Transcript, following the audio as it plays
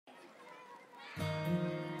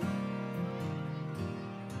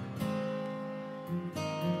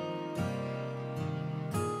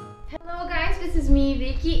this is me,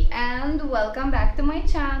 Viki, and welcome back to my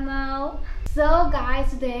channel. So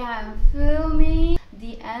guys, today I'm filming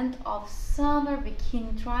the end of summer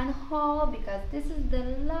bikini trend haul because this is the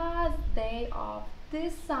last day of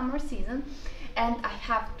this summer season and I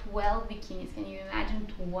have 12 bikinis. Can you imagine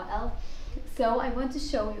 12? So I want to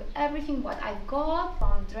show you everything what I got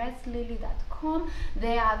from Dresslily.com.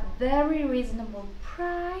 They are very reasonable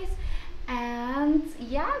price. And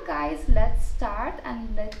yeah guys, let's start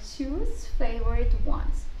and let's choose favorite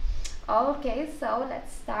ones. Okay, so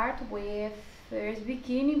let's start with first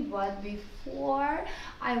bikini, but before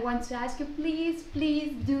I want to ask you, please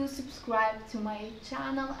do subscribe to my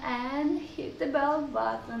channel and hit the bell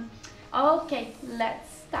button. Okay, let's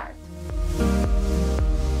start.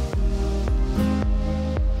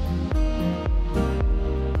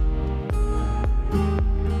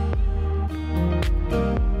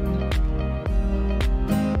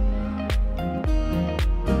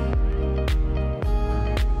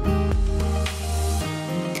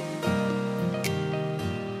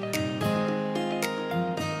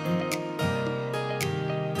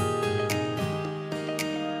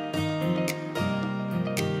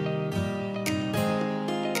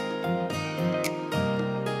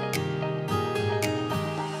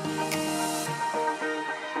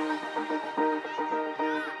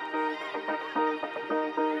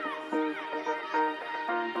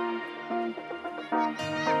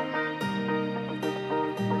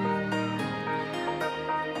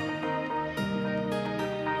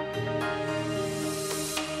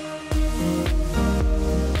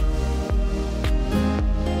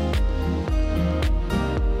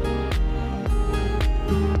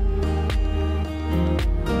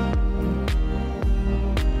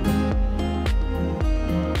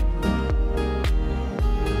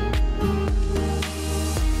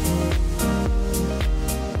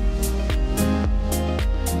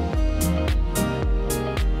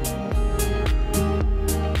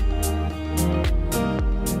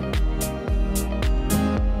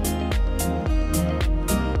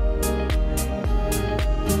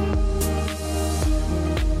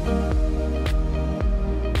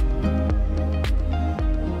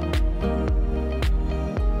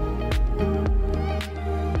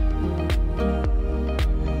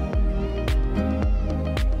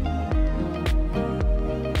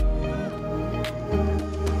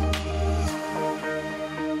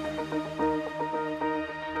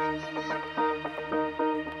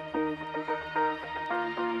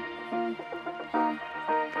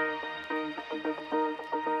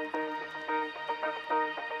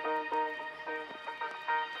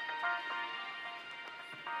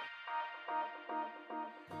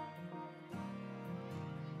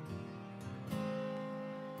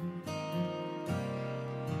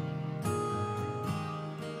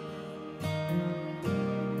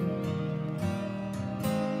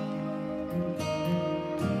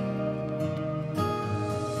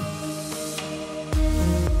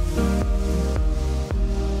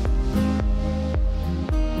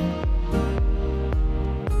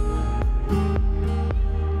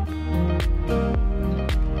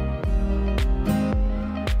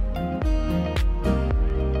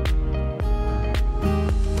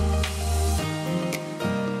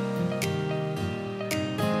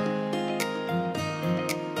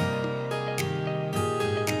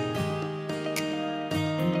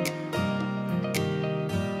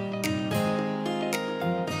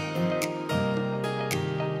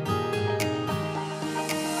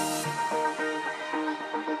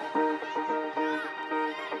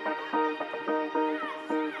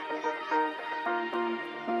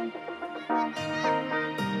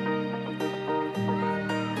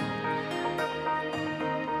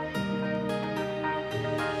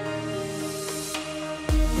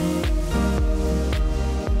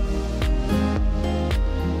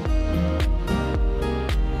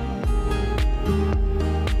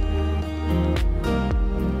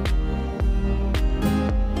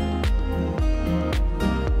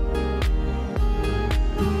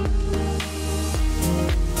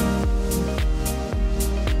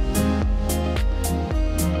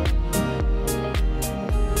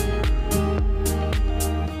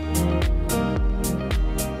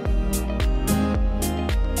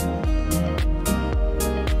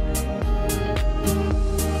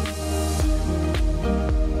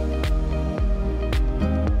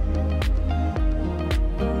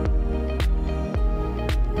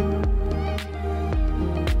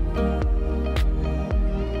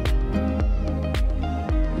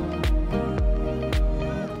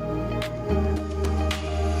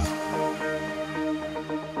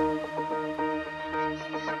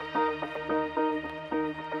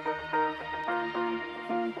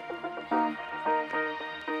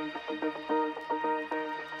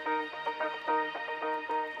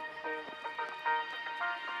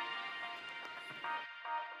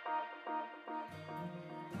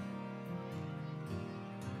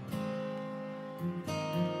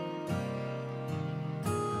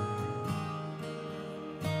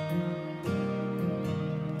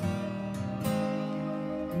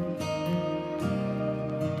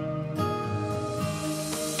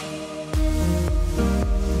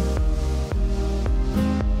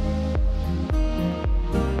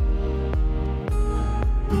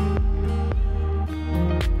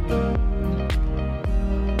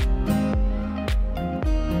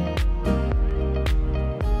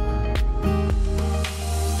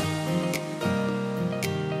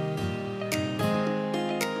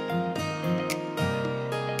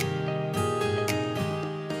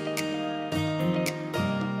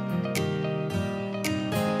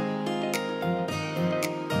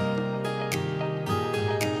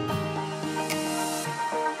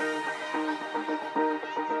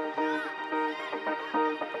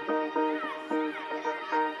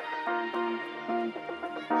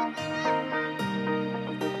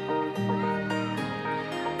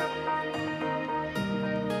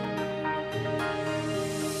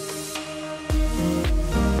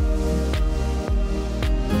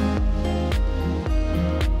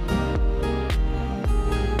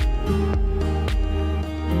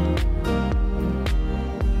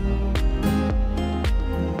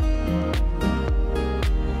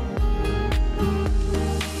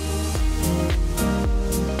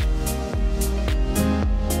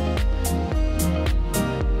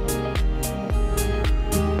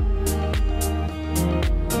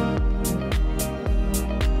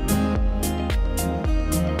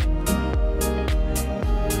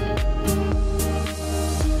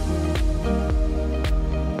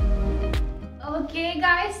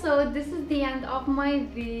 of my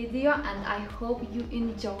video, and I hope you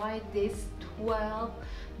enjoyed this 12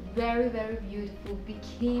 very beautiful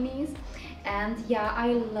bikinis. And yeah,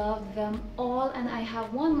 I love them all, and I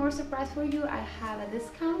have one more surprise for you. I have a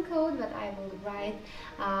discount code that I will write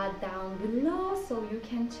down below so you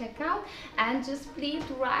can check out, and just please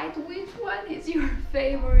write which one is your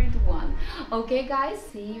favorite one. Okay guys,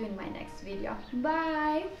 see you in my next video.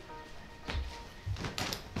 Bye.